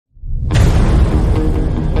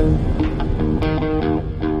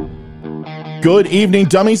Good evening,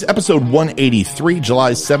 dummies. Episode 183,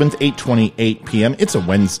 July 7th, 8:28 p.m. It's a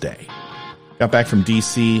Wednesday. Got back from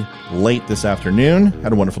D.C. late this afternoon.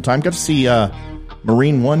 Had a wonderful time. Got to see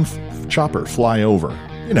Marine One chopper fly over.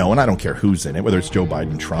 You know, and I don't care who's in it, whether it's Joe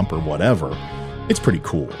Biden, Trump, or whatever. It's pretty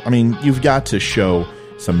cool. I mean, you've got to show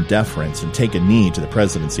some deference and take a knee to the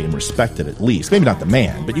presidency and respect it at least. Maybe not the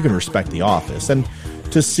man, but you can respect the office. And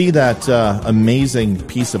to see that amazing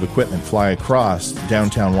piece of equipment fly across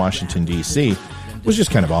downtown Washington, D.C. was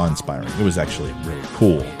just kind of awe-inspiring. It was actually really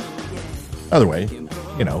cool. Other way,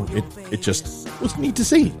 you know, it just was neat to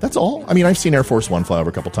see. That's all. I mean, I've seen Air Force One fly over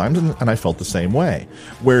a couple times, and I felt the same way.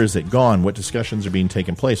 Where is it gone? What discussions are being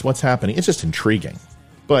taken place? What's happening? It's just intriguing.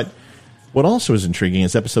 But what also is intriguing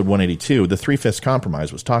is episode 182, the Three-Fifths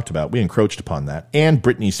Compromise was talked about. We encroached upon that. And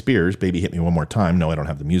Britney Spears, Baby Hit Me One More Time. No, I don't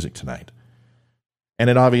have the music tonight. And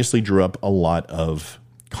it obviously drew up a lot of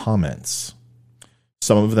comments.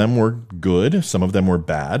 Some of them were good. Some of them were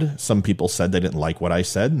bad. Some people said they didn't like what I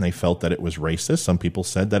said and they felt that it was racist. Some people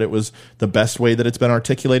said that it was the best way that it's been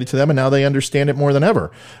articulated to them and now they understand it more than ever.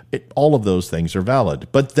 All of those things are valid.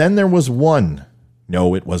 But then there was one.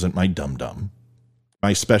 No, it wasn't my dum-dum.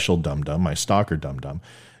 My special dum-dum, my stalker dum-dum.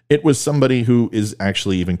 It was somebody who is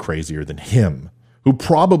actually even crazier than him, who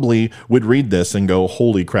probably would read this and go,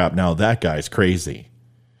 holy crap, now that guy's crazy.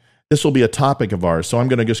 This will be a topic of ours, so I'm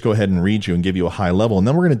going to just go ahead and read you and give you a high level, and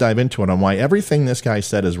then we're going to dive into it on why everything this guy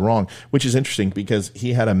said is wrong, which is interesting because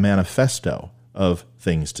he had a manifesto of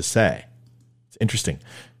things to say. It's interesting.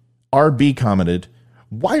 RB commented,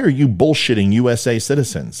 "Why are you bullshitting USA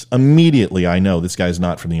citizens?" Immediately, I know this guy's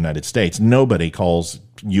not from the United States. Nobody calls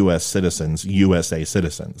U.S. citizens USA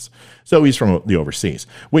citizens. So he's from the overseas,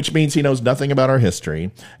 which means he knows nothing about our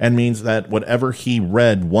history and means that whatever he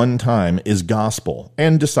read one time is gospel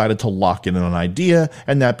and decided to lock in on an idea,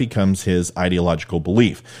 and that becomes his ideological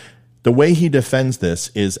belief. The way he defends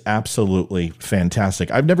this is absolutely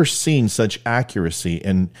fantastic. I've never seen such accuracy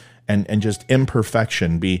and just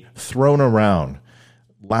imperfection be thrown around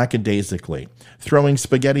lackadaisically, throwing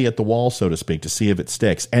spaghetti at the wall, so to speak, to see if it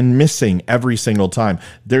sticks, and missing every single time.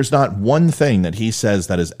 There's not one thing that he says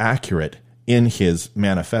that is accurate in his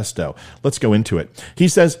manifesto. Let's go into it. He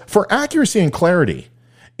says, for accuracy and clarity,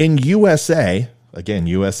 in USA, again,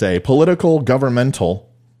 USA, political, governmental,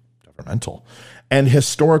 and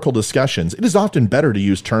historical discussions, it is often better to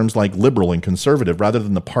use terms like liberal and conservative rather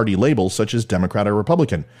than the party labels such as Democrat or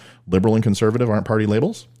Republican. Liberal and conservative aren't party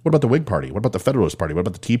labels? What about the Whig Party? What about the Federalist Party? What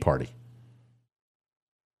about the Tea Party?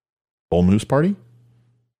 Bull Moose Party?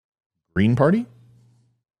 Green Party?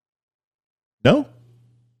 No?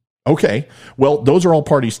 Okay. Well, those are all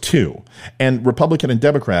parties too. And Republican and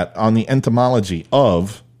Democrat on the etymology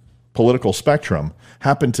of political spectrum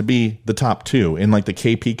happen to be the top two in like the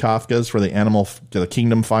KP Kafkas for the animal, the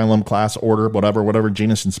kingdom, phylum, class, order, whatever,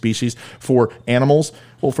 genus and species for animals.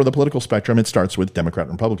 Well, for the political spectrum, it starts with Democrat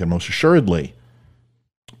and Republican, most assuredly.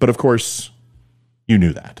 But of course, you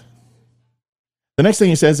knew that. The next thing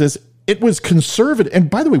he says is, it was conservative. And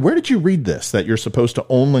by the way, where did you read this, that you're supposed to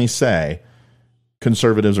only say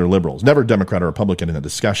conservatives or liberals, never Democrat or Republican in the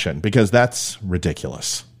discussion, because that's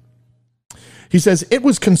ridiculous. He says, it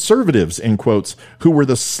was conservatives, in quotes, who were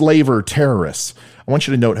the slaver terrorists. I want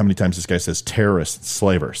you to note how many times this guy says terrorists and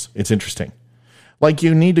slavers. It's interesting. Like,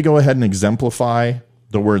 you need to go ahead and exemplify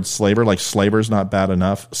the word slaver, like slaver's not bad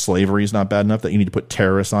enough, slavery's not bad enough, that you need to put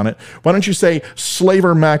terrorists on it. Why don't you say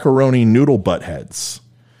slaver macaroni noodle buttheads?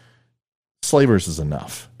 Slavers is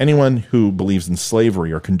enough. Anyone who believes in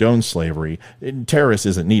slavery or condones slavery, terrorists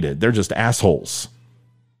isn't needed. They're just assholes.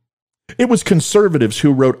 It was conservatives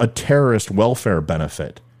who wrote a terrorist welfare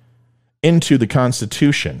benefit into the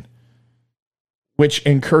Constitution, which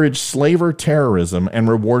encouraged slaver terrorism and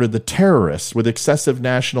rewarded the terrorists with excessive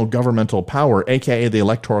national governmental power, aka the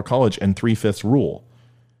Electoral College and Three-Fifths Rule.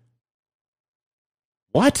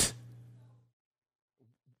 What?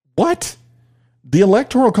 The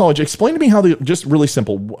Electoral College, explain to me how just really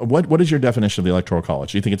simple, what is your definition of the Electoral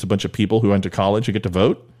College? Do you think it's a bunch of people who went to college who get to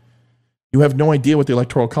vote? You have no idea what the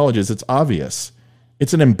Electoral College is. It's obvious.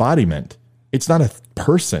 It's an embodiment. It's not a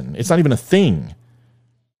person. It's not even a thing.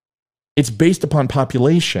 It's based upon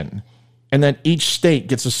population, and that each state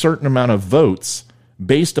gets a certain amount of votes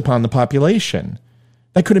based upon the population.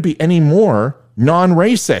 That couldn't be any more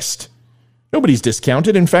non-racist. Nobody's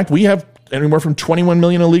discounted. In fact, we have anywhere from 21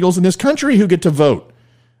 million illegals in this country who get to vote.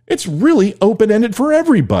 It's really open-ended for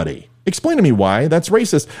everybody. Explain to me why that's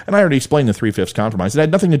racist. And I already explained the Three-Fifths Compromise. It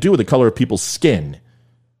had nothing to do with the color of people's skin.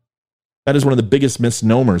 That is one of the biggest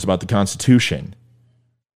misnomers about the Constitution.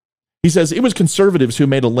 He says, it was conservatives who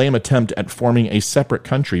made a lame attempt at forming a separate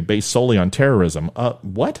country based solely on terrorism.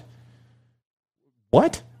 What?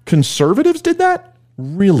 What? Conservatives did that?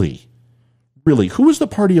 Really? Really? Who was the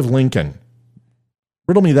party of Lincoln?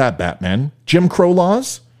 Riddle me that, Batman. Jim Crow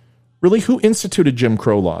laws? Really? Who instituted Jim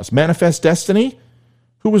Crow laws? Manifest Destiny?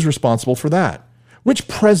 Who was responsible for that? Which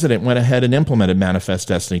president went ahead and implemented Manifest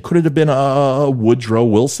Destiny? Could it have been Woodrow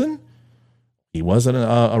Wilson? He wasn't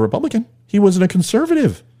a Republican. He wasn't a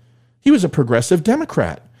conservative. He was a progressive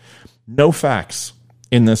Democrat. No facts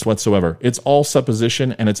in this whatsoever. It's all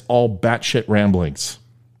supposition and it's all batshit ramblings.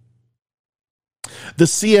 The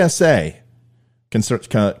CSA,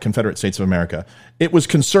 Confederate States of America, it was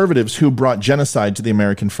conservatives who brought genocide to the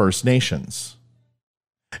American First Nations.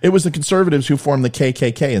 It was the conservatives who formed the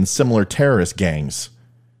KKK and similar terrorist gangs.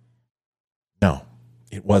 No,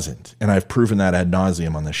 it wasn't. And I've proven that ad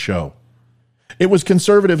nauseum on this show. It was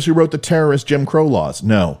conservatives who wrote the terrorist Jim Crow laws.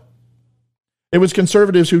 No. It was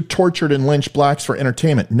conservatives who tortured and lynched blacks for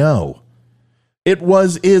entertainment. No. It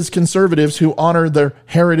is conservatives who honor their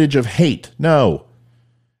heritage of hate. No.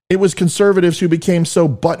 It was conservatives who became so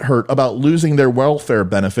butthurt about losing their welfare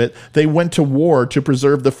benefit, they went to war to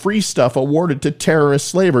preserve the free stuff awarded to terrorist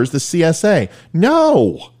slavers, the CSA.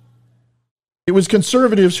 No! It was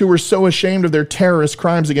conservatives who were so ashamed of their terrorist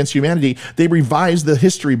crimes against humanity, they revised the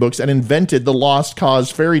history books and invented the Lost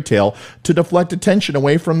Cause fairy tale to deflect attention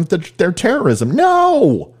away from their terrorism.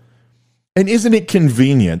 No! And isn't it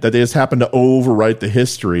convenient that they just happened to overwrite the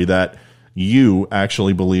history that you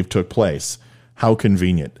actually believe took place? How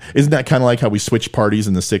convenient. Isn't that kind of like how we switched parties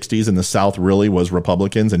in the 60s and the South really was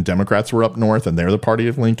Republicans and Democrats were up north and they're the party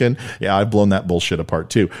of Lincoln? Yeah, I've blown that bullshit apart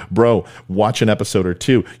too. Bro, watch an episode or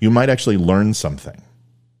two. You might actually learn something.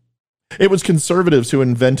 It was conservatives who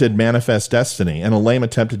invented Manifest Destiny and a lame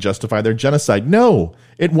attempt to justify their genocide. No,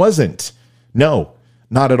 it wasn't. No,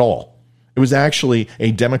 not at all. It was actually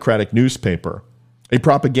a Democratic newspaper, a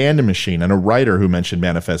propaganda machine, and a writer who mentioned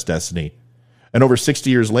Manifest Destiny. And over 60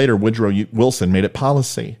 years later, Woodrow Wilson made it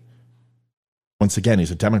policy. Once again, he's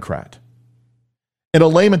a Democrat. In a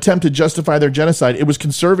lame attempt to justify their genocide, it was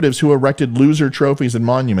conservatives who erected loser trophies and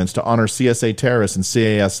monuments to honor CSA terrorists and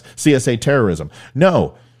CSA terrorism.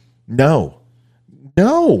 No.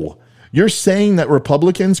 You're saying that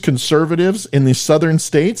Republicans, conservatives in the southern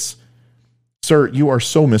states? Sir, you are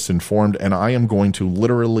so misinformed, and I am going to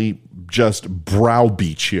literally just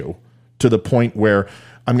browbeat you to the point where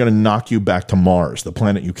I'm going to knock you back to Mars, the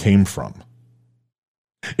planet you came from.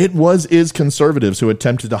 It is conservatives who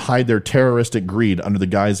attempted to hide their terroristic greed under the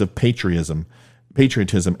guise of patriotism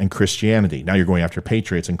and Christianity. Now you're going after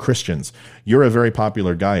patriots and Christians. You're a very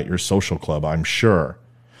popular guy at your social club, I'm sure.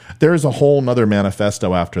 There's a whole nother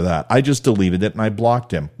manifesto after that. I just deleted it and I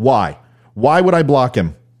blocked him. Why? Why would I block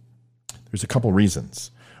him? There's a couple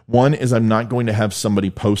reasons. One is I'm not going to have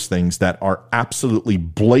somebody post things that are absolutely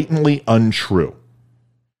blatantly untrue.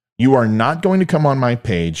 You are not going to come on my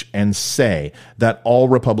page and say that all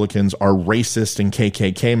Republicans are racist and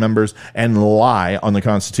KKK members and lie on the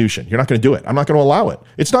Constitution. You're not going to do it. I'm not going to allow it.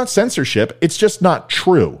 It's not censorship. It's just not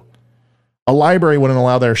true. A library wouldn't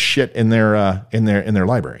allow their shit in their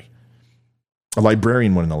library. A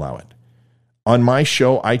librarian wouldn't allow it. On my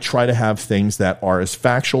show, I try to have things that are as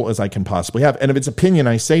factual as I can possibly have. And if it's opinion,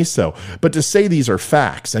 I say so. But to say these are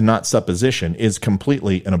facts and not supposition is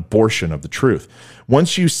completely an abortion of the truth.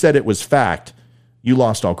 Once you said it was fact, you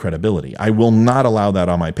lost all credibility. I will not allow that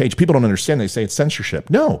on my page. People don't understand. They say it's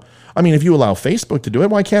censorship. No. I mean, if you allow Facebook to do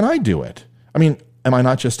it, why can't I do it? I mean, am I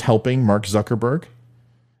not just helping Mark Zuckerberg?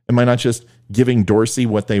 Am I not just giving Dorsey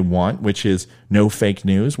what they want, which is no fake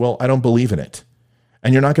news? Well, I don't believe in it.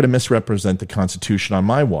 And you're not going to misrepresent the Constitution on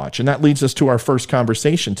my watch. And that leads us to our first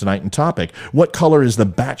conversation tonight and topic. What color is the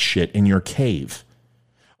batshit in your cave?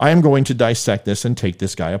 I am going to dissect this and take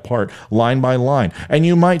this guy apart line by line. And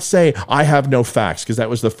you might say, I have no facts, because that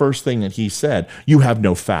was the first thing that he said. You have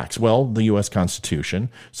no facts. Well, the U.S. Constitution,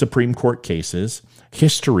 Supreme Court cases,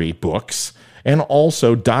 history books, and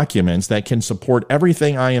also documents that can support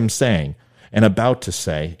everything I am saying and about to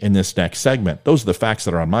say in this next segment. Those are the facts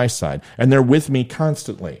that are on my side, and they're with me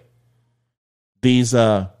constantly. These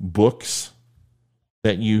books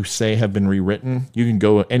that you say have been rewritten, you can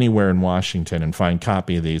go anywhere in Washington and find a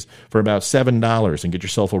copy of these for about $7 and get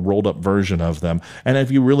yourself a rolled-up version of them. And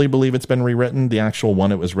if you really believe it's been rewritten, the actual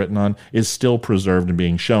one it was written on is still preserved and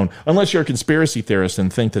being shown, unless you're a conspiracy theorist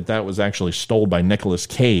and think that that was actually stolen by Nicolas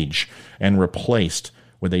Cage and replaced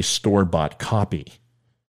with a store-bought copy.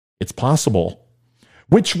 It's possible.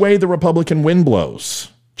 Which way the Republican wind blows?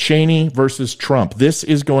 Cheney versus Trump. This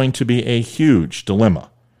is going to be a huge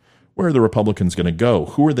dilemma. Where are the Republicans going to go?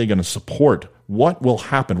 Who are they going to support? What will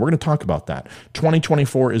happen? We're going to talk about that.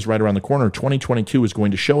 2024 is right around the corner. 2022 is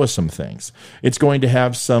going to show us some things. It's going to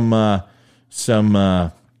have some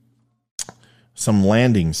some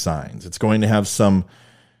landing signs. It's going to have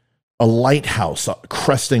a lighthouse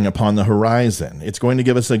cresting upon the horizon. It's going to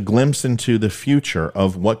give us a glimpse into the future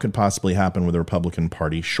of what could possibly happen with the Republican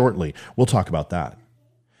Party shortly. We'll talk about that.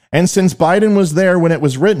 And since Biden was there when it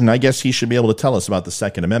was written, I guess he should be able to tell us about the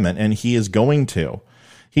Second Amendment, and he is going to.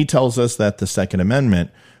 He tells us that the Second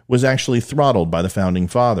Amendment was actually throttled by the Founding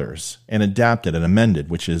Fathers and adapted and amended,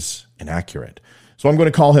 which is inaccurate. So I'm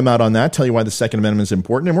going to call him out on that, tell you why the Second Amendment is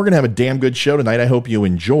important, and we're going to have a damn good show tonight. I hope you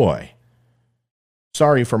enjoy.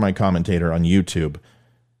 Sorry for my commentator on YouTube.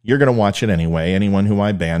 You're going to watch it anyway. Anyone who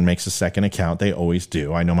I ban makes a second account. They always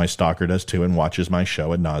do. I know my stalker does too and watches my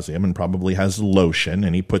show ad nauseum and probably has lotion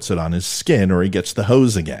and he puts it on his skin or he gets the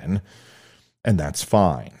hose again. And that's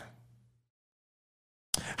fine.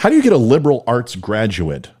 How do you get a liberal arts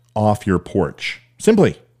graduate off your porch?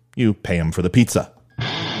 Simply, you pay him for the pizza.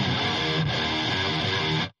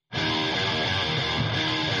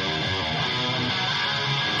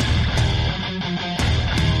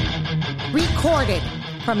 Recorded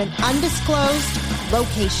from an undisclosed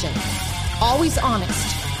location. Always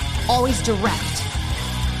honest, always direct.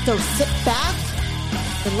 So sit back,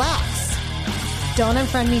 relax. Don't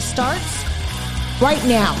Unfriend Me starts right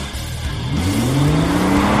now.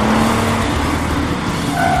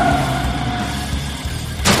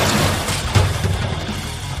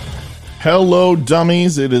 Hello,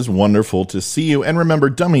 dummies. It is wonderful to see you. And remember,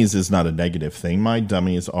 dummies is not a negative thing. My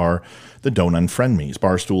dummies are the Don't Unfriend Me's.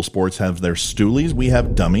 Barstool Sports have their stoolies. We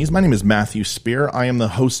have dummies. My name is Matthew Spear. I am the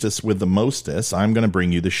hostess with the mostess. I'm going to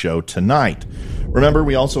bring you the show tonight. Remember,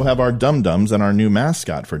 we also have our Dum-Dums and our new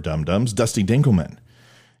mascot for Dum-Dums, Dusty Dinkelman.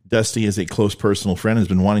 Dusty is a close personal friend, has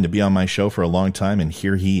been wanting to be on my show for a long time, and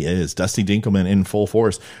here he is. Dusty Dinkelman in full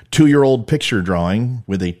force. 2-year-old picture drawing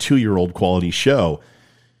with a 2-year-old quality show.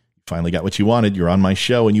 Finally got what you wanted. You're on my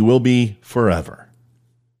show, and you will be forever.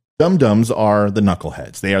 Dum-Dums are the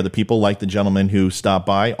knuckleheads. They are the people like the gentleman who stopped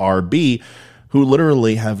by, RB, who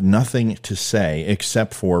literally have nothing to say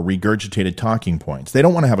except for regurgitated talking points. They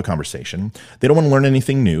don't want to have a conversation. They don't want to learn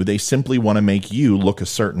anything new. They simply want to make you look a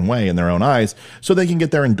certain way in their own eyes so they can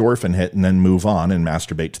get their endorphin hit and then move on and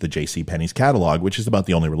masturbate to the JCPenney's catalog, which is about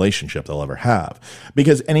the only relationship they'll ever have.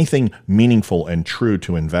 Because anything meaningful and true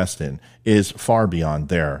to invest in is far beyond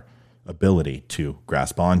their ability to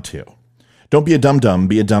grasp onto. Don't be a dum-dum,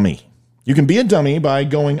 be a dummy. You can be a dummy by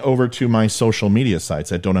going over to my social media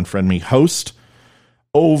sites at Don't Unfriend Me Host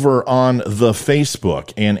over on the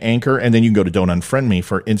Facebook and Anchor, and then you can go to Don't Unfriend Me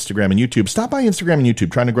for Instagram and YouTube. Stop by Instagram and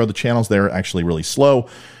YouTube. Trying to grow the channels. They're actually really slow.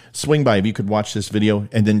 Swing by if you could watch this video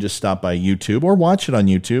and then just stop by YouTube or watch it on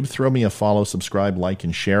YouTube. Throw me a follow, subscribe, like,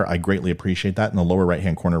 and share. I greatly appreciate that. In the lower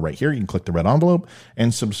right-hand corner right here, you can click the red envelope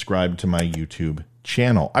and subscribe to my YouTube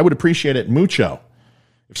channel. I would appreciate it mucho.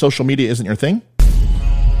 If social media isn't your thing,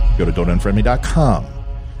 go to don'tunfriendme.com.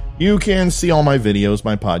 You can see all my videos,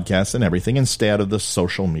 my podcasts, and everything and stay out of the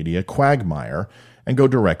social media quagmire and go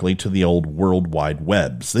directly to the old World Wide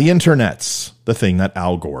Webs, the internets, the thing that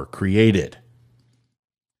Al Gore created.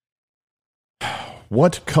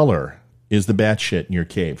 What color is the batshit in your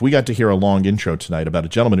cave? We got to hear a long intro tonight about a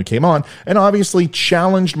gentleman who came on and obviously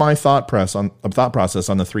challenged my thought process on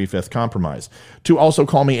the 3-5 compromise to also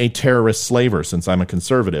call me a terrorist slaver since I'm a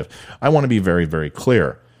conservative. I want to be very, very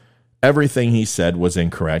clear. Everything he said was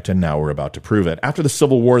incorrect, and now we're about to prove it. After the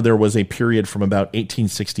Civil War, there was a period from about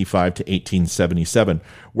 1865 to 1877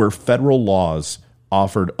 where federal laws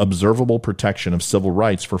offered observable protection of civil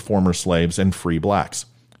rights for former slaves and free blacks.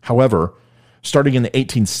 However, starting in the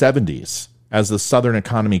 1870s, as the Southern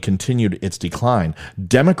economy continued its decline,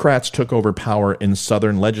 Democrats took over power in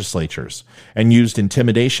Southern legislatures and used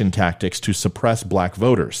intimidation tactics to suppress black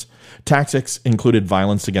voters. Tactics included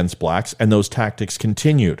violence against blacks, and those tactics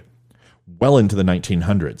continued well into the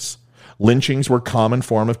 1900s. Lynchings were a common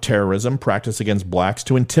form of terrorism practiced against blacks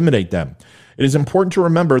to intimidate them. It is important to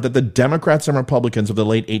remember that the Democrats and Republicans of the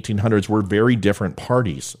late 1800s were very different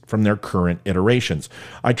parties from their current iterations.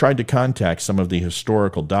 I tried to contact some of the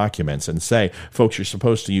historical documents and say, folks, you're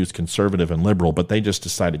supposed to use conservative and liberal, but they just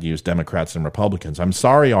decided to use Democrats and Republicans. I'm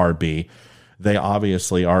sorry, RB. They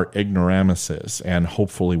obviously are ignoramuses, and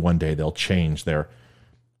hopefully one day they'll change their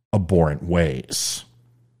abhorrent ways.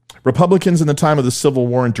 Republicans in the time of the Civil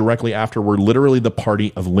War and directly after were literally the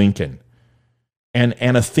party of Lincoln. And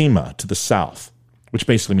anathema to the South, which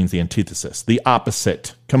basically means the antithesis, the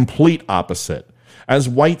opposite, complete opposite. As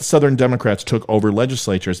white Southern Democrats took over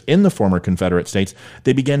legislatures in the former Confederate states,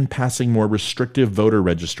 they began passing more restrictive voter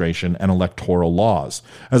registration and electoral laws,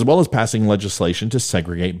 as well as passing legislation to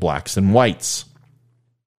segregate blacks and whites.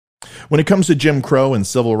 When it comes to Jim Crow and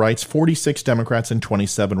civil rights, 46 Democrats and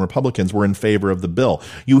 27 Republicans were in favor of the bill.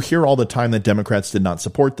 You hear all the time that Democrats did not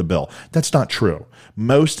support the bill. That's not true.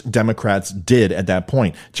 Most Democrats did at that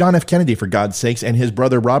point. John F. Kennedy, for God's sakes, and his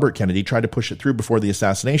brother Robert Kennedy tried to push it through before the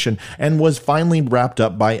assassination and was finally wrapped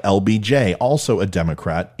up by LBJ, also a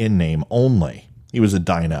Democrat in name only. He was a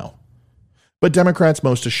dino. But Democrats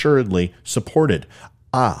most assuredly supported.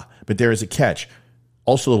 But there is a catch.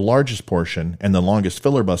 Also, the largest portion and the longest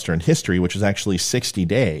filibuster in history, which is actually 60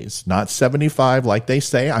 days, not 75 like they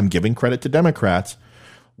say, I'm giving credit to Democrats,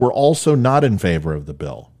 were also not in favor of the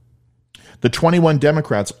bill. The 21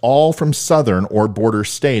 Democrats, all from southern or border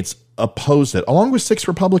states, opposed it, along with 6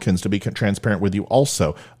 Republicans, to be transparent with you,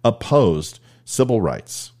 also opposed civil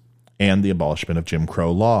rights and the abolishment of Jim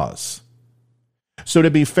Crow laws. So to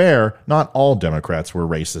be fair, not all Democrats were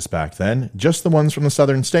racist back then, just the ones from the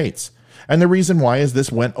southern states. And the reason why is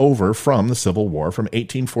this went over from the Civil War from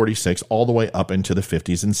 1846 all the way up into the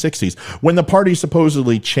 50s and 60s, when the party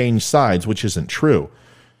supposedly changed sides, which isn't true.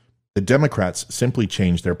 The Democrats simply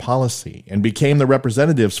changed their policy and became the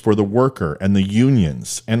representatives for the worker and the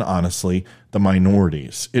unions and, honestly, the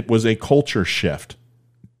minorities. It was a culture shift,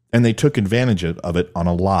 and they took advantage of it on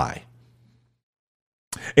a lie.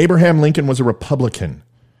 Abraham Lincoln was a Republican,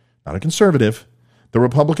 not a conservative. The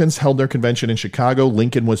Republicans held their convention in Chicago.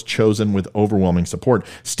 Lincoln was chosen with overwhelming support.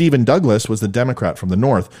 Stephen Douglas was the Democrat from the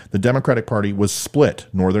North. The Democratic Party was split.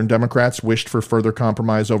 Northern Democrats wished for further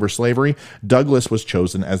compromise over slavery. Douglas was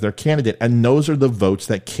chosen as their candidate, and those are the votes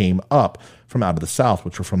that came up from out of the South,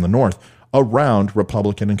 which were from the North, around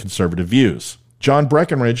Republican and conservative views. John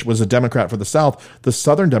Breckinridge was a Democrat for the South. The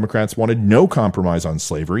Southern Democrats wanted no compromise on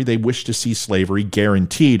slavery. They wished to see slavery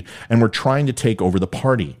guaranteed and were trying to take over the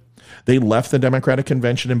party. They left the Democratic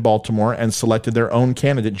Convention in Baltimore and selected their own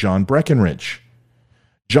candidate, John Breckinridge.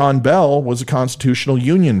 John Bell was a Constitutional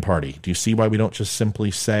Union Party. Do you see why we don't just simply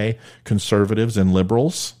say conservatives and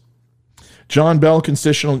liberals? John Bell,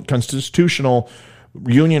 Constitutional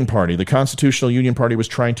Union Party. The Constitutional Union Party was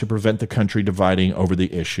trying to prevent the country dividing over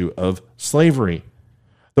the issue of slavery.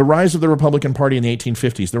 The rise of the Republican Party in the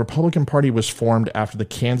 1850s. The Republican Party was formed after the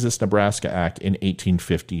Kansas-Nebraska Act in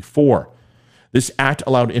 1854. This act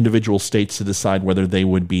allowed individual states to decide whether they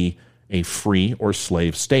would be a free or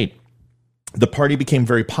slave state. The party became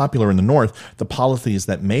very popular in the North. The policies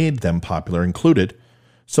that made them popular included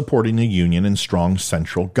supporting the Union and strong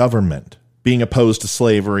central government, being opposed to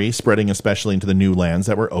slavery, spreading especially into the new lands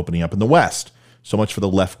that were opening up in the West. So much for the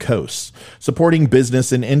left coast. Supporting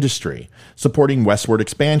business and industry, supporting westward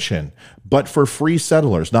expansion, but for free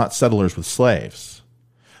settlers, not settlers with slaves.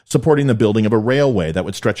 Supporting the building of a railway that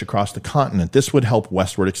would stretch across the continent. This would help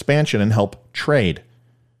westward expansion and help trade.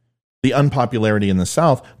 The unpopularity in the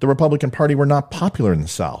South, the Republican Party were not popular in the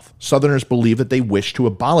South. Southerners believed that they wished to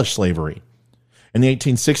abolish slavery. In the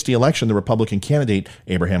 1860 election, the Republican candidate,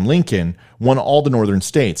 Abraham Lincoln, won all the northern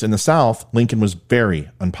states. In the South, Lincoln was very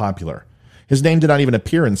unpopular. His name did not even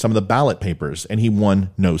appear in some of the ballot papers, and he won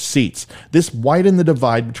no seats. This widened the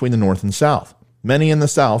divide between the North and South. Many in the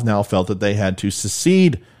South now felt that they had to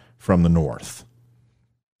secede from the North.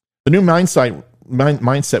 The new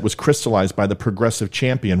mindset was crystallized by the progressive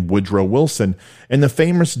champion Woodrow Wilson in the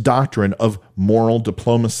famous doctrine of moral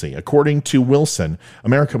diplomacy. According to Wilson,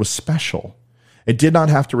 America was special. It did not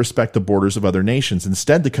have to respect the borders of other nations.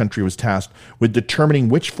 Instead, the country was tasked with determining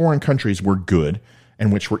which foreign countries were good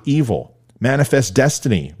and which were evil. Manifest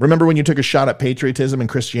destiny. Remember when you took a shot at patriotism and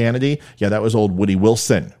Christianity? Yeah, that was old Woody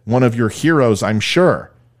Wilson, one of your heroes, I'm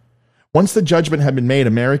sure. Once the judgment had been made,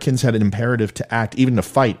 Americans had an imperative to act, even to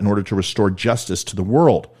fight, in order to restore justice to the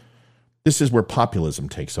world. This is where populism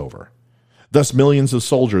takes over. Thus, millions of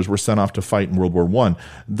soldiers were sent off to fight in World War I.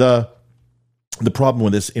 The problem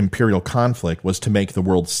with this imperial conflict was to make the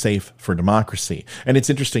world safe for democracy. And it's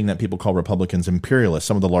interesting that people call Republicans imperialists.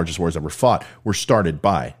 Some of the largest wars ever fought were started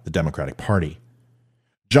by the Democratic Party.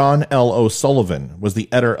 John L. O'Sullivan was the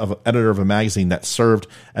editor of a magazine that served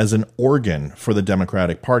as an organ for the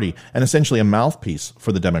Democratic Party and essentially a mouthpiece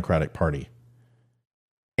for the Democratic Party.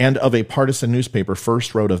 And of a partisan newspaper,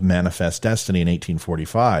 first wrote of Manifest Destiny in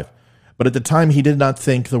 1845. But at the time, he did not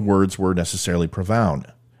think the words were necessarily profound.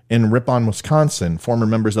 In Ripon, Wisconsin, former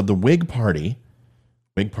members of the Whig Party,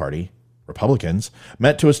 Republicans,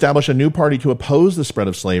 met to establish a new party to oppose the spread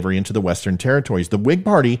of slavery into the Western territories. The Whig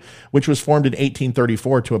Party, which was formed in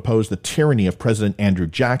 1834 to oppose the tyranny of President Andrew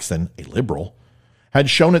Jackson, a liberal, had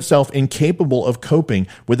shown itself incapable of coping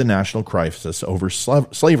with the national crisis over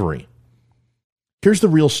slavery. Here's the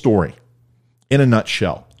real story in a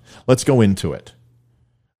nutshell. Let's go into it.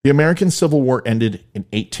 The American Civil War ended in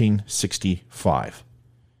 1865.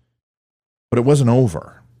 But it wasn't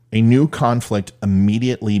over. a new conflict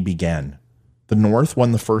immediately began. The North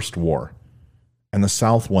won the first war, and the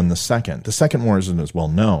South won the second. The second war isn't as well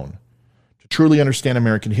known. To truly understand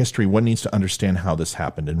American history, one needs to understand how this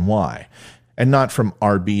happened and why, and not from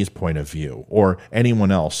RB's point of view or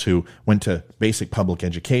anyone else who went to basic public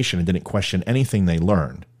education and didn't question anything they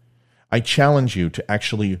learned. I challenge you to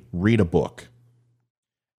actually read a book,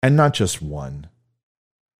 and not just one.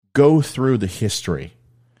 Go through the history.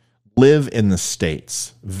 Live in the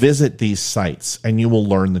states. Visit these sites, and you will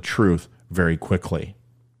learn the truth very quickly.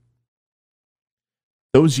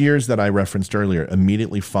 Those years that I referenced earlier,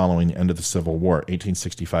 immediately following the end of the Civil War,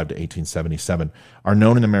 1865 to 1877, are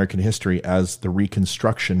known in American history as the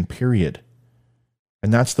Reconstruction period.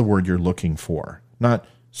 And that's the word you're looking for, not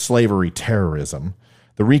slavery terrorism.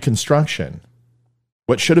 The Reconstruction,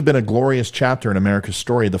 what should have been a glorious chapter in America's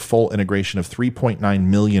story, the full integration of 3.9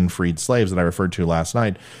 million freed slaves that I referred to last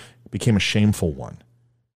night, became a shameful one.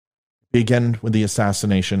 It began with the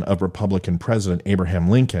assassination of Republican President Abraham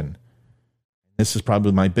Lincoln. This is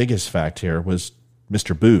probably my biggest fact here, was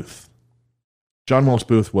Mr. Booth. John Wilkes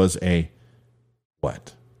Booth was a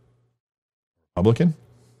what? Republican?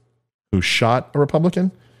 Who shot a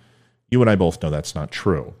Republican? You and I both know that's not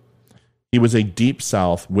true. He was a Deep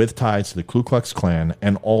South with ties to the Ku Klux Klan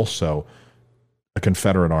and also a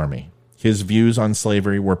Confederate Army. His views on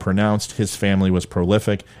slavery were pronounced, his family was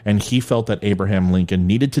prolific, and he felt that Abraham Lincoln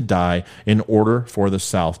needed to die in order for the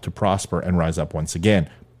South to prosper and rise up once again.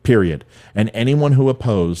 Period. And anyone who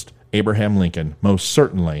opposed Abraham Lincoln most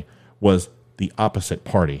certainly was the opposite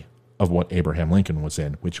party of what Abraham Lincoln was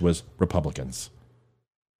in, which was Republicans.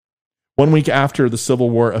 1 week after the Civil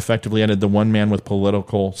War effectively ended, the one man with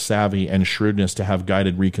political savvy and shrewdness to have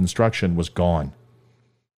guided Reconstruction was gone.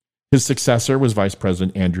 His successor was Vice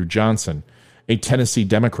President Andrew Johnson, a Tennessee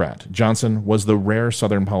Democrat. Johnson was the rare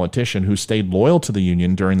Southern politician who stayed loyal to the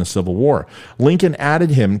Union during the Civil War. Lincoln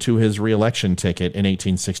added him to his re-election ticket in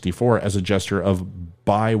 1864 as a gesture of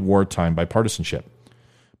bi-wartime bipartisanship.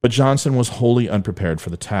 But Johnson was wholly unprepared for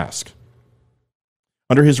the task.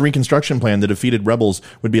 Under his Reconstruction plan, the defeated rebels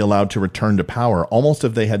would be allowed to return to power almost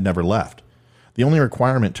as if they had never left. The only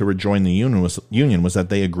requirement to rejoin the Union was that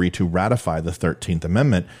they agree to ratify the 13th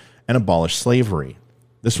Amendment and abolish slavery.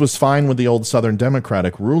 This was fine with the old Southern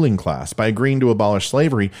Democratic ruling class. By agreeing to abolish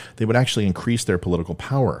slavery, they would actually increase their political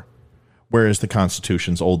power. Whereas the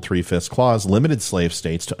Constitution's old 3/5 clause limited slave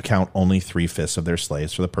states to account only 3/5 of their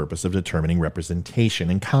slaves for the purpose of determining representation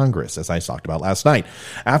in Congress, as I talked about last night.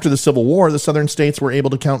 After the Civil War, the Southern states were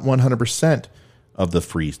able to count 100% of the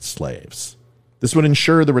free slaves. This would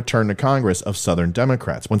ensure the return to Congress of Southern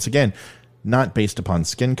Democrats. Once again, not based upon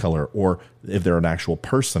skin color or if they're an actual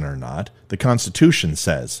person or not. The Constitution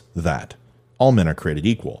says that all men are created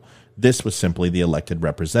equal. This was simply the elected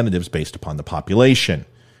representatives based upon the population.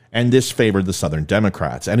 And this favored the Southern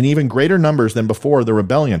Democrats, and in even greater numbers than before the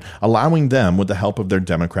rebellion, allowing them, with the help of their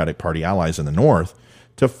Democratic Party allies in the North,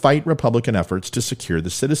 to fight Republican efforts to secure the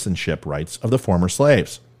citizenship rights of the former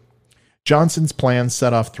slaves. Johnson's plan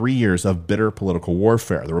set off 3 years of bitter political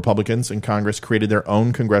warfare. The Republicans in Congress created their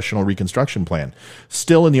own congressional Reconstruction plan.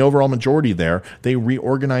 Still, in the overall majority there, they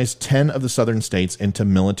reorganized 10 of the southern states into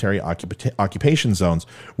military occupation zones,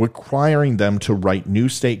 requiring them to write new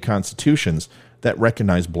state constitutions that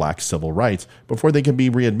recognize black civil rights before they could be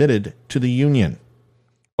readmitted to the Union.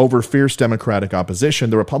 Over fierce Democratic opposition,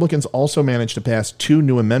 the Republicans also managed to pass 2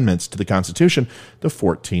 new amendments to the Constitution, the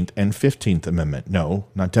 14th and 15th Amendment. No,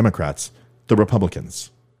 not Democrats, the Republicans,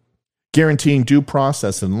 guaranteeing due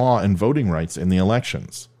process in law and voting rights in the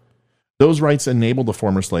elections. Those rights enabled the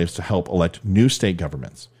former slaves to help elect new state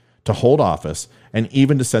governments, to hold office, and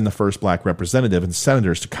even to send the first black representative and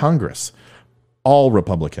senators to Congress. All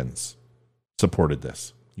Republicans supported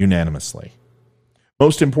this unanimously.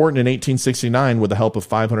 Most important, in 1869, with the help of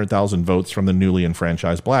 500,000 votes from the newly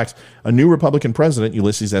enfranchised blacks, a new Republican president,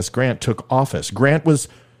 Ulysses S. Grant, took office. Grant was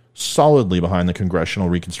solidly behind the Congressional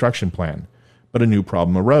Reconstruction Plan, but a new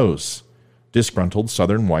problem arose. Disgruntled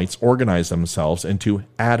Southern whites organized themselves into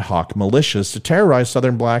ad hoc militias to terrorize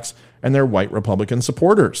Southern blacks and their white Republican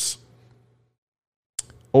supporters.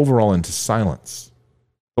 Overall into silence.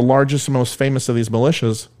 The largest and most famous of these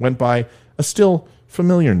militias went by a still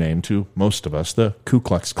familiar name to most of us, the Ku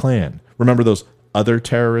Klux Klan. Remember those other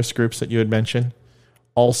terrorist groups that you had mentioned?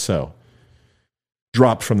 Also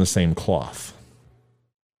dropped from the same cloth.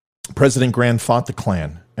 President Grant fought the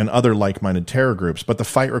Klan and other like-minded terror groups, but the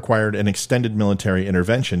fight required an extended military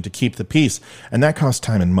intervention to keep the peace, and that cost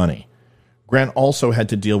time and money. Grant also had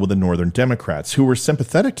to deal with the Northern Democrats, who were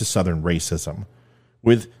sympathetic to Southern racism.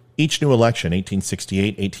 With each new election,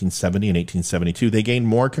 1868, 1870, and 1872, they gained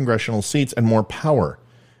more congressional seats and more power.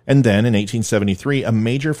 And then in 1873, a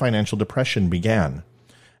major financial depression began.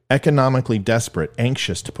 Economically desperate,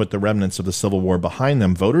 anxious to put the remnants of the Civil War behind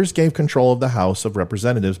them, voters gave control of the House of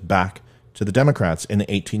Representatives back to the Democrats in the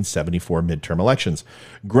 1874 midterm elections.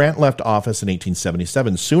 Grant left office in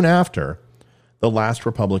 1877, soon after the last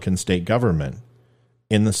Republican state government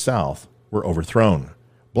in the South were overthrown.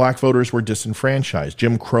 Black voters were disenfranchised.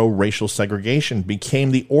 Jim Crow racial segregation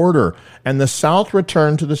became the order, and the South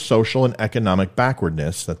returned to the social and economic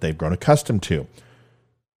backwardness that they've grown accustomed to.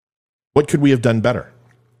 What could we have done better?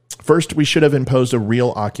 First, we should have imposed a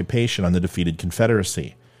real occupation on the defeated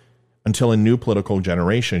Confederacy until a new political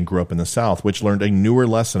generation grew up in the South, which learned a newer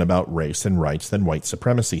lesson about race and rights than white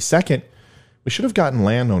supremacy. Second, we should have gotten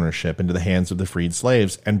land ownership into the hands of the freed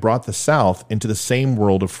slaves and brought the South into the same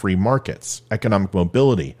world of free markets, economic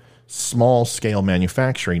mobility, small-scale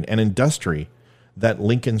manufacturing, and industry that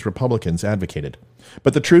Lincoln's Republicans advocated.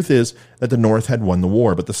 But the truth is that the North had won the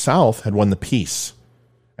war, but the South had won the peace.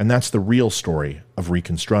 And that's the real story of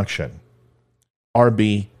Reconstruction.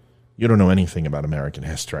 RB, you don't know anything about American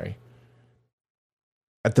history.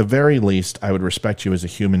 At the very least, I would respect you as a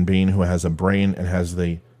human being who has a brain and has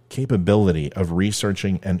the capability of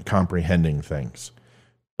researching and comprehending things.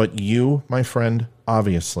 But you, my friend,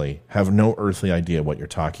 obviously have no earthly idea what you're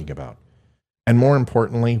talking about. And more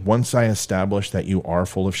importantly, once I establish that you are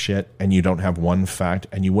full of shit and you don't have one fact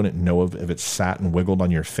and you wouldn't know if it sat and wiggled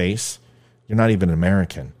on your face, you're not even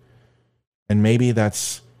American. And maybe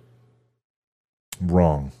that's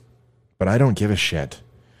wrong, but I don't give a shit.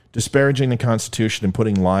 Disparaging the Constitution and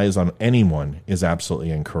putting lies on anyone is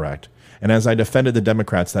absolutely incorrect. And as I defended the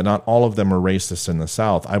Democrats that not all of them are racists in the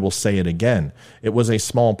South, I will say it again. It was a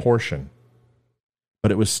small portion,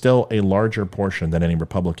 but it was still a larger portion than any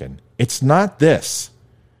Republican. It's not this,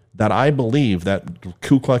 that I believe that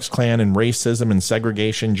Ku Klux Klan and racism and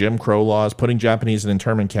segregation, Jim Crow laws, putting Japanese in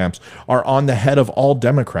internment camps are on the head of all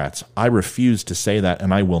Democrats. I refuse to say that,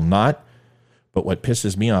 and I will not. But what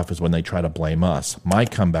pisses me off is when they try to blame us. My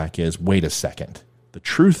comeback is, wait a second. The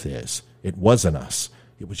truth is, it wasn't us.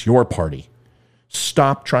 It was your party.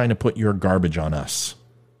 Stop trying to put your garbage on us.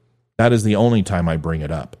 That is the only time I bring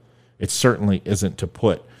it up. It certainly isn't to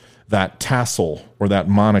put that tassel or that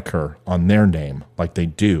moniker on their name like they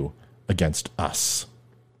do against us.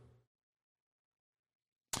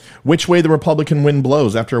 Which way the Republican wind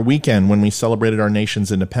blows after a weekend when we celebrated our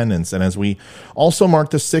nation's independence, and as we also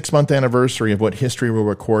mark the 6-month anniversary of what history will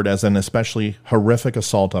record as an especially horrific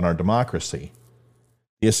assault on our democracy.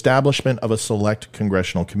 The establishment of a select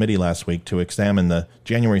congressional committee last week to examine the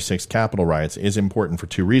January 6th Capitol riots is important for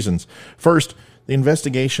two reasons. First, the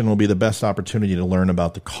investigation will be the best opportunity to learn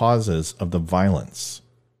about the causes of the violence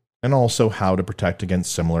and also how to protect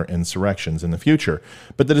against similar insurrections in the future.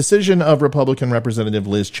 But the decision of Republican Representative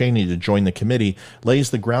Liz Cheney to join the committee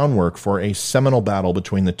lays the groundwork for a seminal battle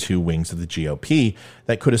between the two wings of the GOP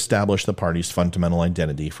that could establish the party's fundamental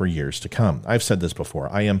identity for years to come. I've said this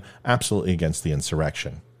before. I am absolutely against the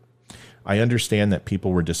insurrection. I understand that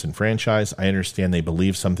people were disenfranchised. I understand they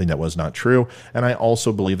believed something that was not true. And I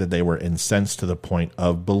also believe that they were incensed to the point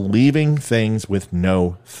of believing things with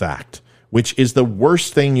no fact, which is the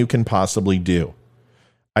worst thing you can possibly do.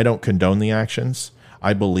 I don't condone the actions.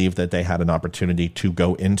 I believe that they had an opportunity to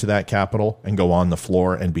go into that Capitol and go on the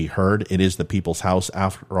floor and be heard. It is the people's house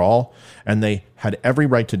after all, and they had every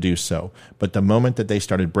right to do so. But the moment that they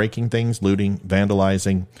started breaking things, looting,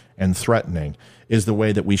 vandalizing, and threatening is the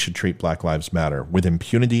way that we should treat Black Lives Matter, with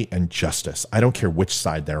impunity and justice. I don't care which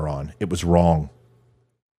side they're on. It was wrong.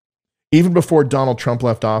 Even before Donald Trump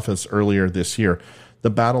left office earlier this year, the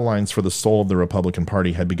battle lines for the soul of the Republican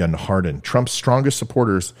Party had begun to harden. Trump's strongest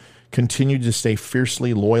supporters continued to stay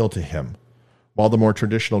fiercely loyal to him, while the more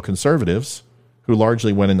traditional conservatives, who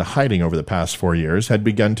largely went into hiding over the past 4 years, had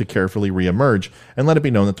begun to carefully reemerge and let it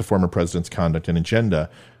be known that the former president's conduct and agenda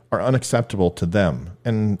are unacceptable to them,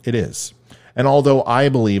 and it is. And although I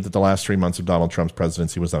believe that the last 3 months of Donald Trump's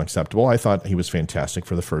presidency was unacceptable, I thought he was fantastic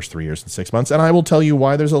for the first 3 years and 6 months, and I will tell you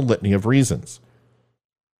why. There's a litany of reasons.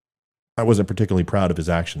 I wasn't particularly proud of his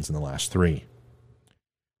actions in the last 3.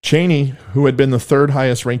 Cheney, who had been the third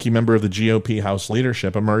highest ranking member of the GOP House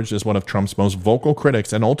leadership, emerged as one of Trump's most vocal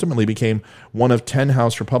critics and ultimately became one of 10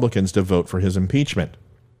 House Republicans to vote for his impeachment.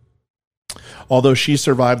 Although she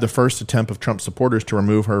survived the first attempt of Trump supporters to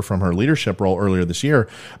remove her from her leadership role earlier this year,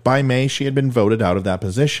 by May she had been voted out of that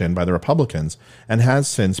position by the Republicans and has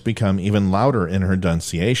since become even louder in her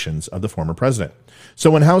denunciations of the former president. So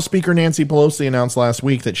when House Speaker Nancy Pelosi announced last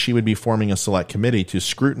week that she would be forming a select committee to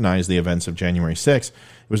scrutinize the events of January 6th,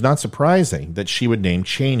 was not surprising that she would name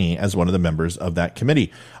Cheney as one of the members of that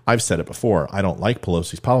committee. I've said it before. I don't like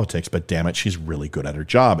Pelosi's politics, but damn it, she's really good at her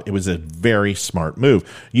job. It was a very smart move.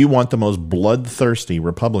 You want the most bloodthirsty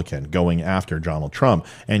Republican going after Donald Trump,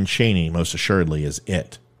 and Cheney most assuredly is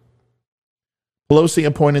it. Pelosi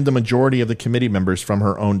appointed the majority of the committee members from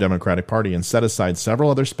her own Democratic Party and set aside several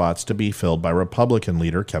other spots to be filled by Republican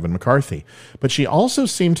leader Kevin McCarthy. But she also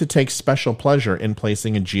seemed to take special pleasure in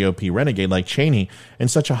placing a GOP renegade like Cheney in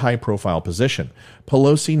such a high-profile position.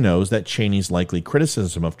 Pelosi knows that Cheney's likely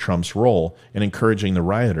criticism of Trump's role in encouraging the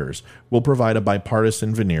rioters will provide a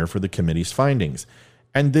bipartisan veneer for the committee's findings.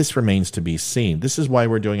 And this remains to be seen. This is why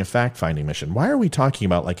we're doing a fact-finding mission. Why are we talking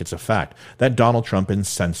about like it's a fact that Donald Trump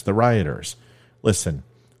incensed the rioters? Listen,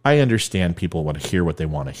 I understand people want to hear what they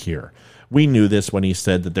want to hear. We knew this when he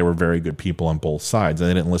said that there were very good people on both sides, and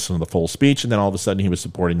they didn't listen to the full speech, and then all of a sudden he was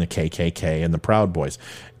supporting the KKK and the Proud Boys.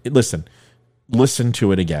 Listen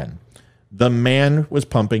to it again. The man was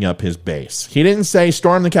pumping up his base. He didn't say,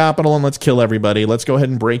 storm the Capitol and let's kill everybody. Let's go ahead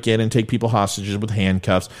and break in and take people hostages with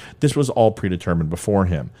handcuffs. This was all predetermined before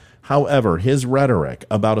him. However, his rhetoric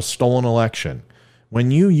about a stolen election, when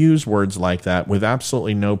you use words like that with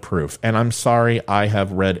absolutely no proof, and I'm sorry, I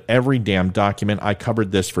have read every damn document. I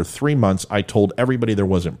covered this for 3 months. I told everybody there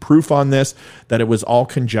wasn't proof on this, that it was all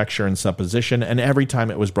conjecture and supposition, and every time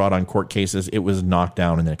it was brought on court cases, it was knocked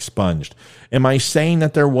down and expunged. Am I saying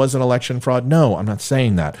that there was an election fraud? No, I'm not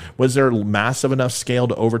saying that. Was there massive enough scale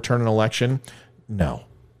to overturn an election? No.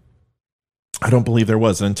 I don't believe there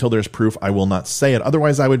was, and until there's proof, I will not say it.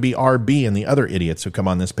 Otherwise, I would be RB and the other idiots who come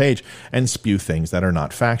on this page and spew things that are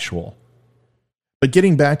not factual. But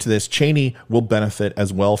getting back to this, Cheney will benefit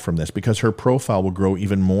as well from this because her profile will grow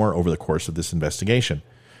even more over the course of this investigation.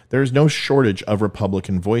 There is no shortage of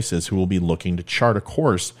Republican voices who will be looking to chart a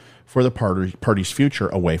course for the party's future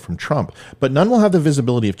away from Trump, but none will have the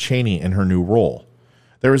visibility of Cheney in her new role.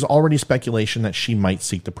 There is already speculation that she might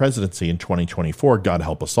seek the presidency in 2024, God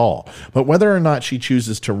help us all. But whether or not she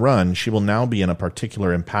chooses to run, she will now be in a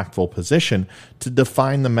particular impactful position to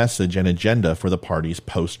define the message and agenda for the party's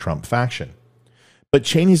post-Trump faction. But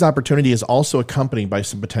Cheney's opportunity is also accompanied by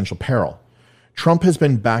some potential peril. Trump has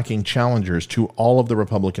been backing challengers to all of the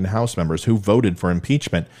Republican House members who voted for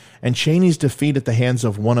impeachment, and Cheney's defeat at the hands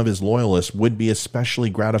of one of his loyalists would be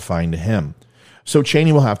especially gratifying to him. So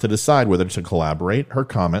Cheney will have to decide whether to calibrate her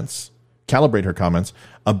comments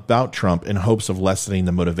about Trump in hopes of lessening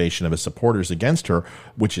the motivation of his supporters against her,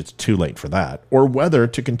 which it's too late for that, or whether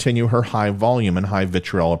to continue her high volume and high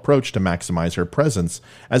vitriol approach to maximize her presence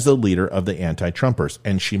as the leader of the anti-Trumpers,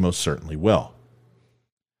 and she most certainly will.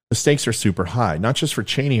 The stakes are super high, not just for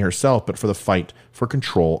Cheney herself, but for the fight for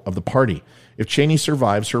control of the party. If Cheney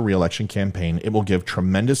survives her re-election campaign, it will give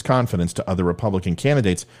tremendous confidence to other Republican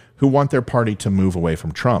candidates who want their party to move away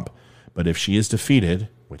from Trump. But if she is defeated,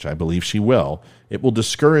 which I believe she will, it will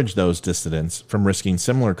discourage those dissidents from risking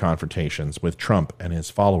similar confrontations with Trump and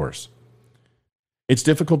his followers. It's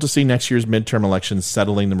difficult to see next year's midterm elections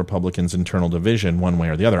settling the Republicans' internal division one way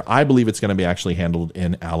or the other. I believe it's going to be actually handled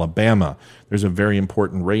in Alabama. There's a very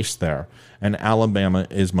important race there, and Alabama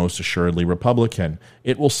is most assuredly Republican.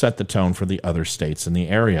 It will set the tone for the other states in the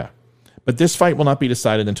area. But this fight will not be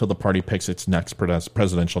decided until the party picks its next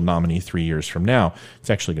presidential nominee 3 years from now. It's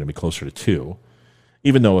actually going to be closer to 2.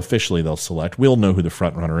 Even though officially they'll select, we'll know who the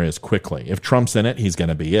front runner is quickly. If Trump's in it, he's going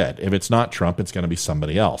to be it. If it's not Trump, it's going to be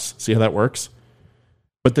somebody else. See how that works?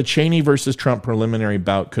 But the Cheney versus Trump preliminary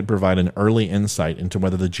bout could provide an early insight into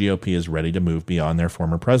whether the GOP is ready to move beyond their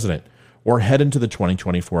former president or head into the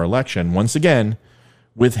 2024 election, once again,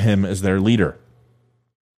 with him as their leader.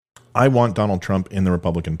 I want Donald Trump in the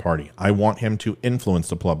Republican Party. I want him to influence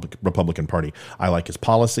the Republican Party. I like his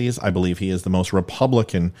policies. I believe he is the most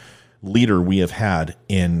Republican leader we have had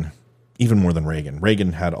in even more than Reagan.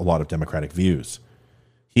 Reagan had a lot of Democratic views.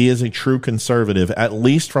 He is a true conservative, at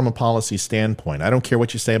least from a policy standpoint. I don't care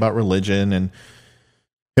what you say about religion and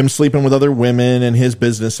him sleeping with other women and his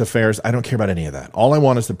business affairs. I don't care about any of that. All I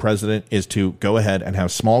want as the president is to go ahead and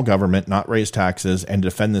have small government, not raise taxes, and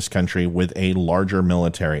defend this country with a larger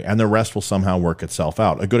military. And the rest will somehow work itself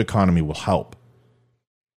out. A good economy will help.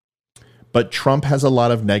 But Trump has a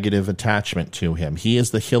lot of negative attachment to him. He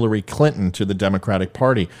is the Hillary Clinton to the Democratic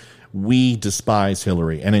Party. We despise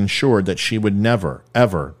Hillary and ensured that she would never,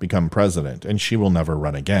 ever become president, and she will never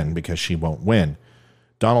run again because she won't win.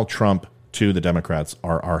 Donald Trump to the Democrats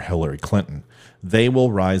are our Hillary Clinton. They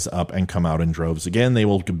will rise up and come out in droves again. They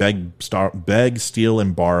will beg, steal,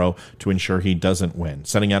 and borrow to ensure he doesn't win,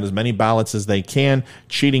 sending out as many ballots as they can,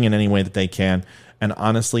 cheating in any way that they can, and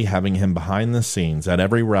honestly having him behind the scenes at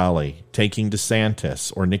every rally, taking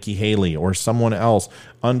DeSantis or Nikki Haley or someone else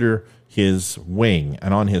under his wing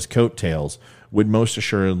and on his coattails would most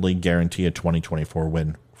assuredly guarantee a 2024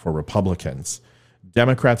 win for Republicans.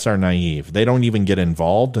 Democrats are naive. They don't even get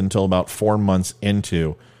involved until about 4 months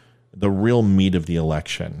into the real meat of the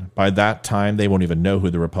election. By that time, they won't even know who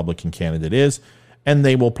the Republican candidate is, and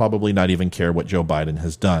they will probably not even care what Joe Biden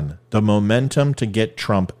has done. The momentum to get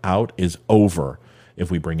Trump out is over. If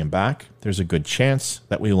we bring him back, there's a good chance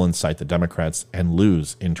that we will incite the Democrats and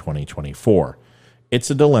lose in 2024. It's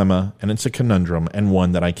a dilemma, and it's a conundrum, and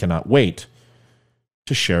one that I cannot wait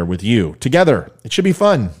to share with you. Together, it should be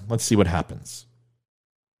fun. Let's see what happens.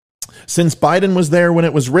 Since Biden was there when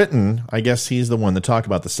it was written, I guess he's the one to talk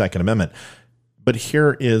about the Second Amendment. But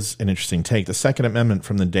here is an interesting take. The Second Amendment,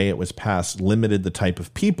 from the day it was passed, limited the type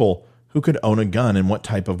of people who could own a gun and what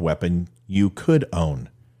type of weapon you could own,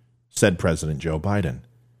 said President Joe Biden.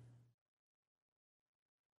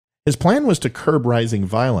 His plan was to curb rising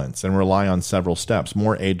violence and rely on several steps: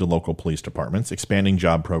 more aid to local police departments, expanding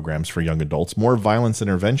job programs for young adults, more violence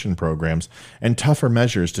intervention programs, and tougher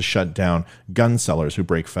measures to shut down gun sellers who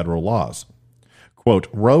break federal laws. Quote,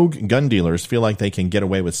 rogue gun dealers feel like they can get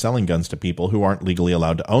away with selling guns to people who aren't legally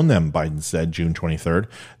allowed to own them, Biden said June 23rd.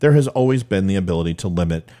 There has always been the ability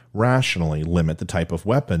to rationally limit the type of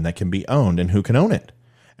weapon that can be owned and who can own it.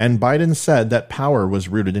 And Biden said that power was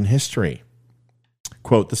rooted in history.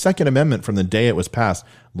 Quote, the Second Amendment, from the day it was passed,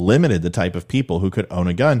 limited the type of people who could own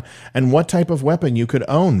a gun and what type of weapon you could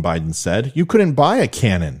own, Biden said. You couldn't buy a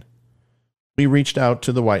cannon. We reached out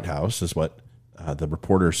to the White House, is what the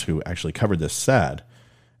reporters who actually covered this said,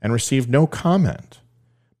 and received no comment.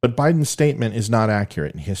 But Biden's statement is not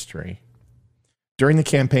accurate in history. During the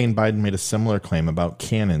campaign, Biden made a similar claim about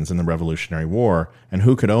cannons in the Revolutionary War and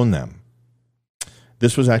who could own them.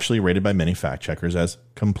 This was actually rated by many fact checkers as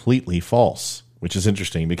completely false, which is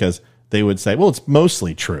interesting because they would say, well, it's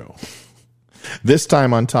mostly true. This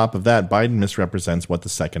time, on top of that, Biden misrepresents what the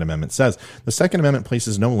Second Amendment says. The Second Amendment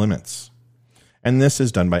places no limits, and this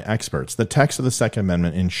is done by experts. The text of the Second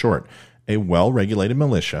Amendment, in short, a well-regulated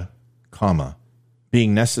militia, comma,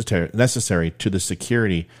 being necessary to the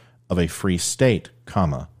security of a free state,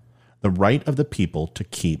 comma, the right of the people to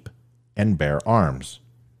keep and bear arms,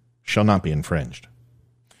 shall not be infringed.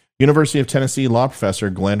 University of Tennessee law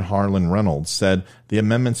professor Glenn Harlan Reynolds said the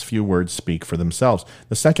amendment's few words speak for themselves.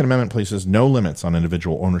 The Second Amendment places no limits on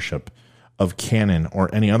individual ownership of cannon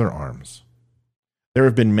or any other arms. There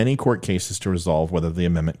have been many court cases to resolve whether the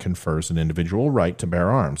amendment confers an individual right to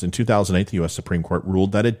bear arms. In 2008, the U.S. Supreme Court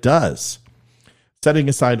ruled that it does. Setting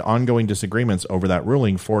aside ongoing disagreements over that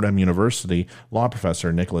ruling, Fordham University law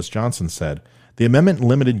professor Nicholas Johnson said, the amendment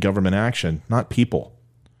limited government action, not people.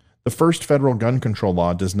 The first federal gun control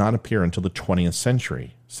law does not appear until the 20th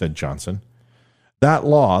century, said Johnson. That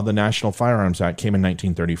law, the National Firearms Act, came in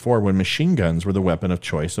 1934 when machine guns were the weapon of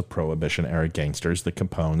choice of Prohibition-era gangsters that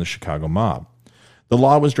composed the Chicago mob. The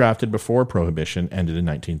law was drafted before Prohibition ended in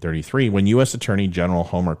 1933 when U.S. Attorney General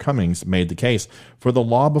Homer Cummings made the case for the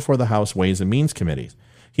law before the House Ways and Means Committee.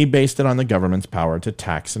 He based it on the government's power to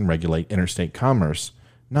tax and regulate interstate commerce,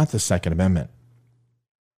 not the Second Amendment.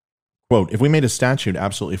 Quote, if we made a statute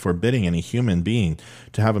absolutely forbidding any human being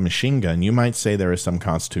to have a machine gun, you might say there is some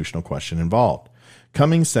constitutional question involved.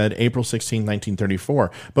 Cummings said April 16,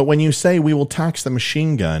 1934, but when you say we will tax the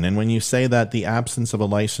machine gun, and when you say that the absence of a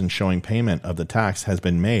license showing payment of the tax has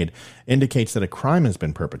been made indicates that a crime has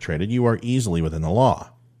been perpetrated, you are easily within the law.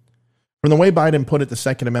 From the way Biden put it, the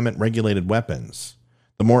Second Amendment regulated weapons.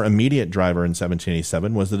 The more immediate driver in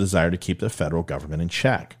 1787 was the desire to keep the federal government in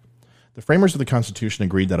check. The framers of the Constitution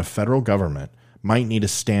agreed that a federal government might need a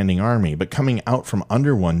standing army, but coming out from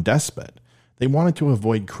under one despot, they wanted to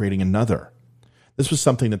avoid creating another. This was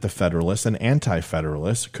something that the Federalists and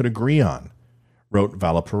Anti-Federalists could agree on, wrote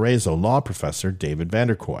Valparaiso law professor David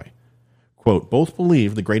Vanderkoy. Quote, both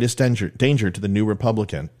believed the greatest danger to the new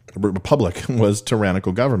republic was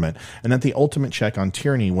tyrannical government, and that the ultimate check on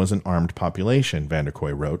tyranny was an armed population,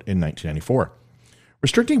 Vanderkoy wrote in 1994.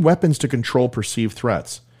 Restricting weapons to control perceived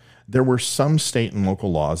threats. There were some state and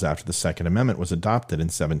local laws after the Second Amendment was adopted in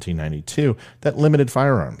 1792 that limited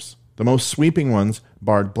firearms. The most sweeping ones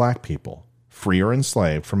barred black people, free or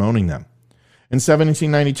enslaved, from owning them. In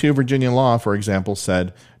 1792, Virginia law, for example,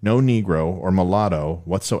 said, no Negro or mulatto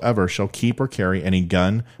whatsoever shall keep or carry any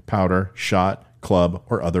gun, powder, shot, club,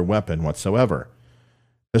 or other weapon whatsoever.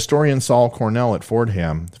 Historian Saul Cornell at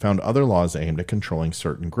Fordham found other laws aimed at controlling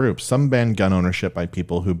certain groups. Some banned gun ownership by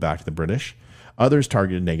people who backed the British. Others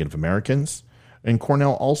targeted Native Americans. And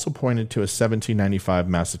Cornell also pointed to a 1795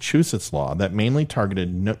 Massachusetts law that mainly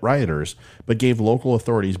targeted rioters, but gave local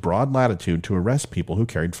authorities broad latitude to arrest people who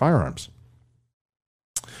carried firearms.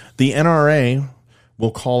 The NRA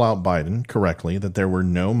will call out Biden correctly that there were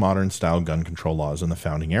no modern-style gun control laws in the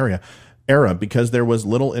founding era because there was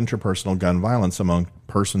little interpersonal gun violence among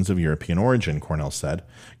persons of European origin, Cornell said.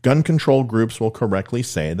 Gun control groups will correctly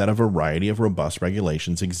say that a variety of robust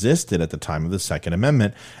regulations existed at the time of the Second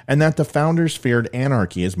Amendment and that the founders feared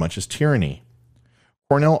anarchy as much as tyranny.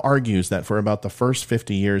 Cornell argues that for about the first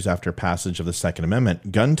 50 years after passage of the Second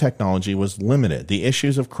Amendment, gun technology was limited. The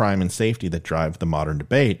issues of crime and safety that drive the modern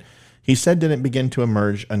debate, he said, didn't begin to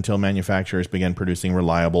emerge until manufacturers began producing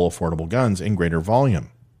reliable, affordable guns in greater volume.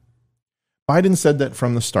 Biden said that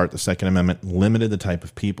from the start, the Second Amendment limited the type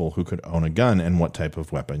of people who could own a gun and what type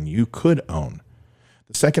of weapon you could own.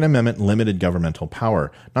 The Second Amendment limited governmental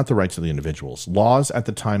power, not the rights of the individuals. Laws at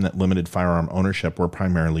the time that limited firearm ownership were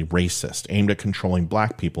primarily racist, aimed at controlling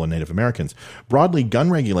black people and Native Americans. Broadly, gun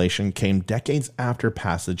regulation came decades after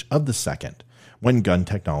passage of the Second, when gun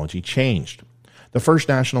technology changed. The first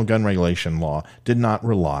national gun regulation law did not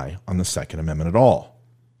rely on the Second Amendment at all.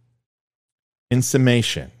 In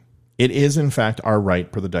summation, it is, in fact, our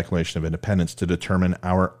right per the Declaration of Independence to determine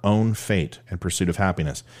our own fate and pursuit of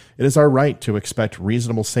happiness. It is our right to expect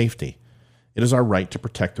reasonable safety. It is our right to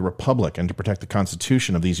protect the Republic and to protect the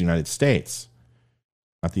Constitution of these United States,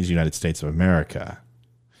 not these United States of America.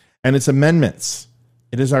 And its amendments.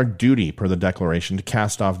 It is our duty per the Declaration to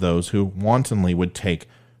cast off those who wantonly would take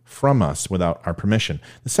from us without our permission.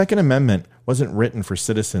 The Second Amendment wasn't written for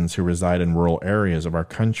citizens who reside in rural areas of our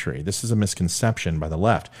country. This is a misconception by the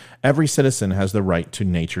left. Every citizen has the right to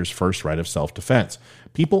nature's first right of self-defense.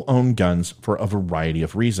 People own guns for a variety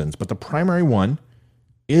of reasons, but the primary one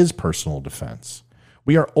is personal defense.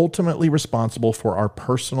 We are ultimately responsible for our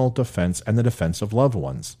personal defense and the defense of loved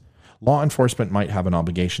ones. Law enforcement might have an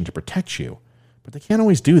obligation to protect you, but they can't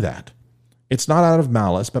always do that. It's not out of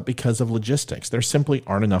malice, but because of logistics. There simply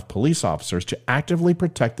aren't enough police officers to actively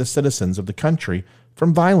protect the citizens of the country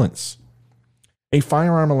from violence. A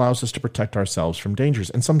firearm allows us to protect ourselves from dangers,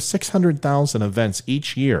 and some 600,000 events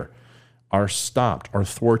each year are stopped or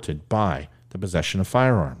thwarted by the possession of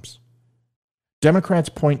firearms. Democrats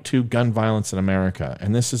point to gun violence in America,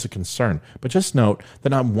 and this is a concern, but just note that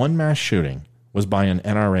not one mass shooting was by an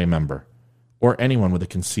NRA member or anyone with a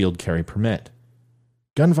concealed carry permit.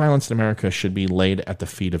 Gun violence in America should be laid at the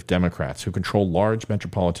feet of Democrats who control large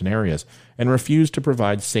metropolitan areas and refuse to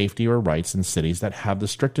provide safety or rights in cities that have the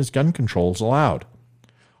strictest gun controls allowed.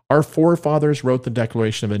 Our forefathers wrote the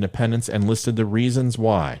Declaration of Independence and listed the reasons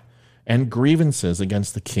why and grievances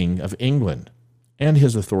against the King of England and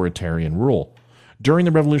his authoritarian rule. During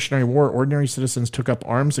the Revolutionary War, ordinary citizens took up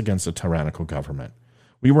arms against a tyrannical government.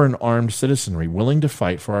 We were an armed citizenry willing to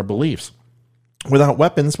fight for our beliefs. Without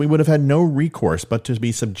weapons, we would have had no recourse but to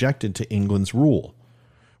be subjected to England's rule.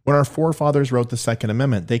 When our forefathers wrote the Second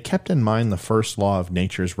Amendment, they kept in mind the first law of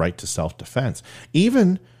nature's right to self-defense,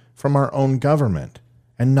 even from our own government,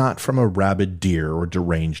 and not from a rabid deer or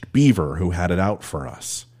deranged beaver who had it out for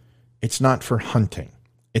us. It's not for hunting.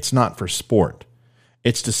 It's not for sport.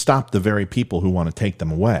 It's to stop the very people who want to take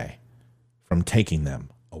them away from taking them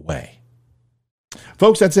away.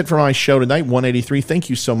 Folks, that's it for my show tonight, 183. Thank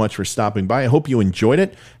you so much for stopping by. I hope you enjoyed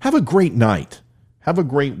it. Have a great night. Have a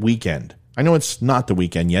great weekend. I know it's not the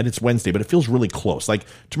weekend yet. It's Wednesday, but it feels really close. Like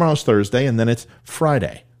tomorrow's Thursday, and then it's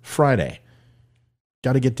Friday.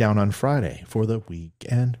 Got to get down on Friday for the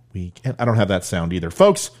weekend. I don't have that sound either.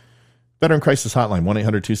 Folks, Veteran Crisis Hotline,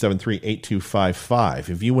 1-800-273-8255.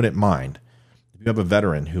 If you wouldn't mind, if you have a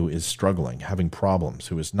veteran who is struggling, having problems,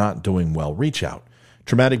 who is not doing well, reach out.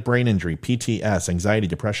 Traumatic brain injury, PTS, anxiety,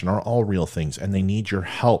 depression are all real things, and they need your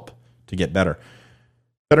help to get better.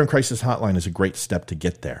 Veteran Crisis Hotline is a great step to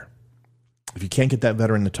get there. If you can't get that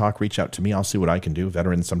veteran to talk, reach out to me. I'll see what I can do.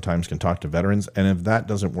 Veterans sometimes can talk to veterans, and if that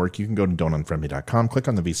doesn't work, you can go to don'tunfriendme.com, click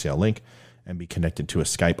on the VCL link, and be connected to a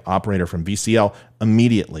Skype operator from VCL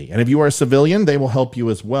immediately. And if you are a civilian, they will help you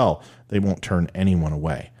as well. They won't turn anyone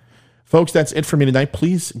away. Folks, that's it for me tonight.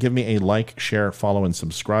 Please give me a like, share, follow, and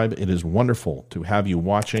subscribe. It is wonderful to have you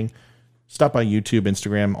watching. Stop by YouTube,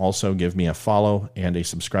 Instagram. Also, give me a follow and a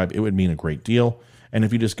subscribe. It would mean a great deal. And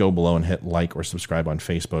if you just go below and hit like or subscribe on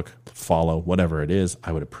Facebook, follow, whatever it is,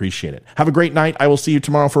 I would appreciate it. Have a great night. I will see you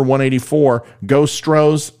tomorrow for 184. Go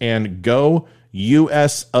Stros and go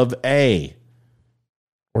US of A.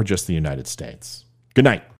 Or just the United States. Good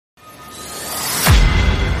night.